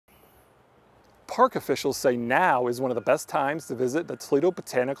park officials say now is one of the best times to visit the Toledo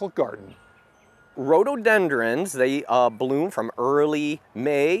Botanical Garden. Rhododendrons, they bloom from early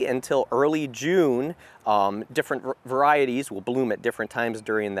May until early June. Different varieties will bloom at different times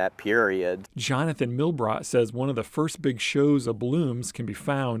during that period. Jonathan Milbrot says one of the first big shows of blooms can be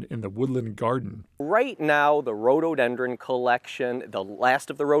found in the Woodland Garden. Right now, the rhododendron collection, the last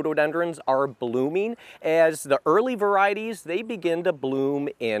of the rhododendrons are blooming. As the early varieties, they begin to bloom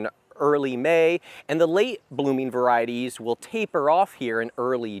in early May, and the late blooming varieties will taper off here in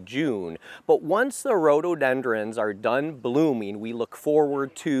early June. But once the rhododendrons are done blooming, we look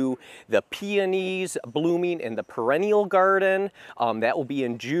forward to the peonies blooming in the perennial garden. That will be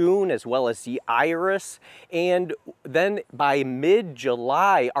in June, as well as the iris. And then by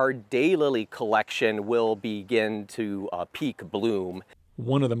mid-July, our daylily collection will begin to peak bloom.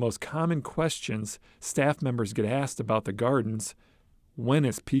 One of the most common questions staff members get asked about the gardens: when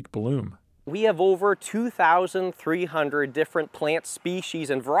is peak bloom? We have over 2,300 different plant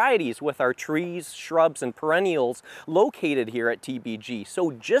species and varieties with our trees, shrubs, and perennials located here at TBG.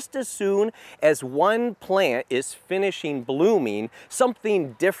 So just as soon as one plant is finishing blooming,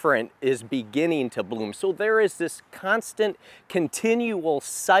 something different is beginning to bloom. So there is this constant, continual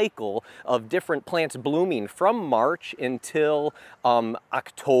cycle of different plants blooming from March until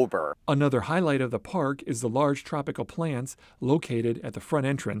October. Another highlight of the park is the large tropical plants located at the front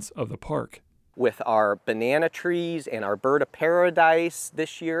entrance of the park. With our banana trees and our bird of paradise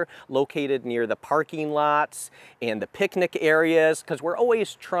this year located near the parking lots and the picnic areas, because we're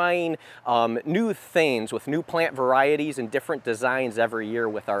always trying new things with new plant varieties and different designs every year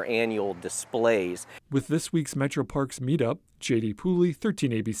with our annual displays. With this week's Metro Parks Meetup, JD Pooley,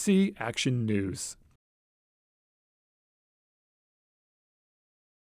 13 ABC Action News.